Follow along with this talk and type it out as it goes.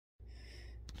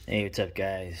Hey, what's up,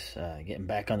 guys? Getting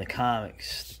back on the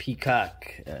comics. The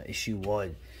Peacock, issue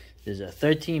 1. There's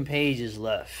 13 pages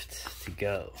left to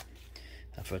go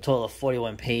for a total of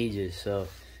 41 pages. So,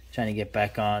 trying to get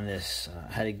back on this.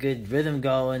 Had a good rhythm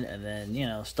going, and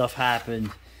then, stuff happened.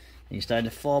 And you started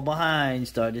to fall behind, you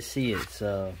started to see it.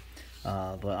 So,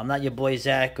 but I'm not your boy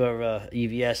Zach or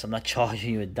EVS. I'm not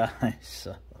charging you a dime.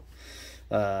 So,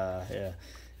 yeah,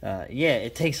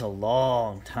 it takes a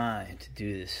long time to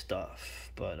do this stuff.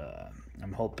 But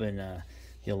I'm hoping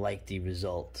you'll like the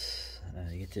results.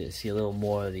 You get to see a little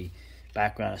more of the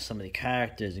background of some of the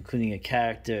characters, including a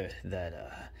character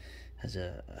that has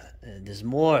there's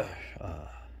more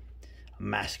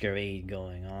masquerade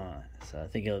going on. So I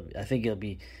think you'll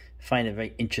find it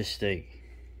very interesting.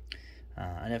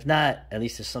 And if not, at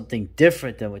least there's something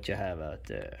different than what you have out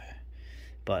there.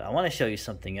 But I want to show you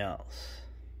something else.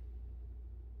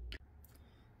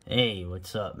 Hey,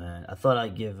 what's up, man? I thought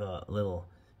I'd give a little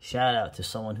shout out to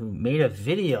someone who made a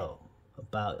video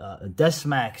about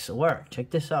Desmac's work. Check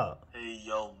this out. Hey,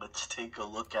 yo, let's take a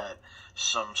look at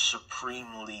some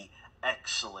supremely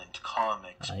excellent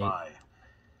comics by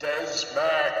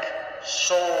Desmac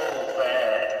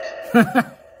Solvecs.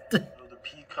 The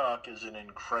Peacock is an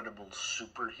incredible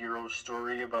superhero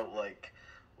story about, like,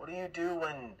 what do you do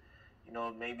when,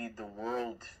 maybe the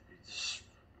world is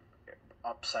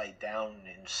upside down,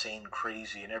 insane,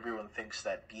 crazy, and everyone thinks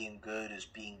that being good is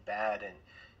being bad, and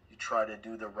you try to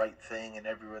do the right thing and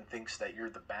everyone thinks that you're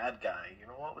the bad guy.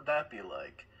 What would that be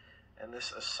like? And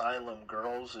this Asylum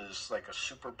Girls is like a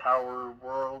superpower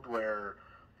world where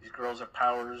these girls have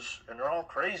powers and they're all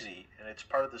crazy, and it's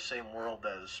part of the same world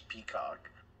as Peacock.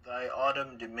 The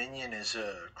Autumn Dominion is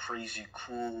a crazy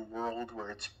cool world where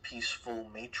it's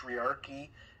peaceful matriarchy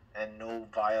and no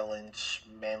violence,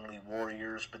 manly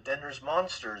warriors, but then there's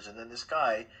monsters, and then this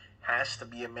guy has to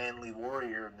be a manly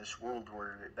warrior in this world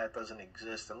where that doesn't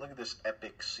exist. And look at this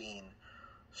epic scene,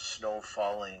 snow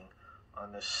falling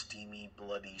on the steamy,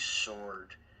 bloody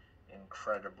sword.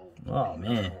 Incredible. Oh,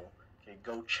 beautiful. Man. Okay,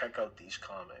 go check out these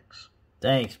comics.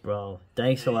 Thanks, bro.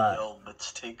 Thanks a lot. Yo,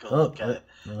 let's take a look at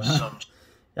some...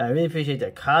 I really appreciate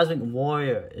that. Cosmic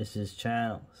Warrior is his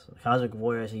channel. So Cosmic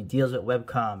Warrior, he deals with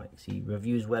webcomics. He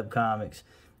reviews webcomics,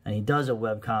 and he does a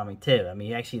webcomic too. I mean,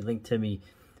 he actually linked to me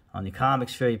on the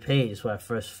Comics Fury page. That's where I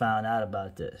first found out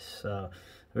about this. So,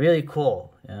 really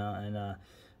cool, And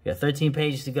we got 13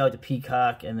 pages to go to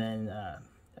Peacock, and then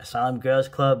Asylum Girls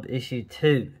Club issue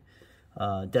 2.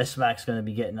 Desmac's going to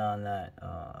be getting on that.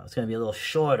 It's going to be a little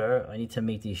shorter. I need to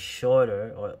make these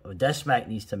shorter, or Desmac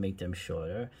needs to make them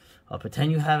shorter.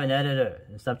 Pretend you have an editor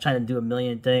and stop trying to do a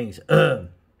million things. But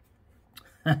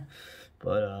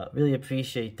really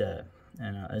appreciate that.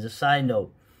 And as a side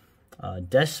note,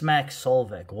 Desmac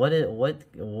Solvecs. What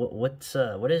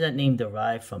is that name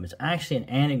derived from? It's actually an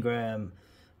anagram.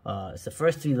 It's the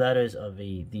first 3 letters of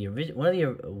one of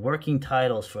the working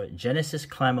titles for Genesis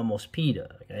Climber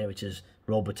Mospeada, okay, which is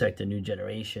Robotech: The New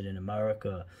Generation in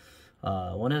America.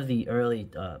 One of the early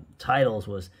titles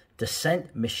was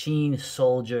Descent Machine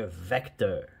Soldier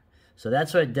Vector. So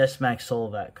that's where Desmac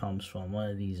Solvecs comes from. One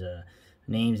of these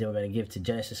names they were going to give to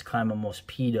Genesis Climber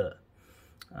Mospeada.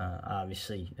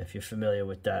 Obviously, if you're familiar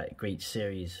with that great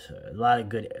series, a lot of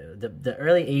good. The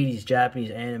early 80s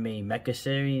Japanese anime mecha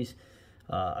series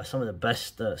are some of the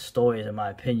best stories, in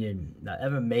my opinion,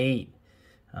 ever made.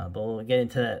 But we'll get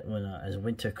into that when as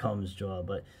winter comes, Joel.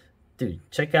 But, dude,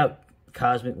 check out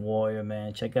Cosmic Warrior,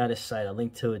 man. Check out his site. I'll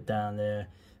link to it down there.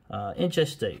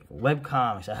 Interesting.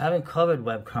 Webcomics. I haven't covered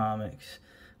webcomics.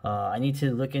 I need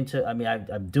to look into... I mean,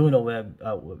 I'm doing a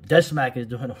Desmac is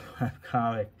doing a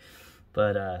webcomic.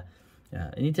 But I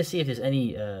need to see if there's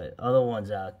any other ones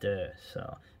out there.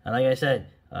 So, and like I said,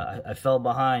 I fell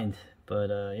behind. But,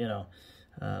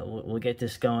 we'll get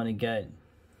this going again.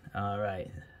 All right.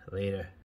 Later.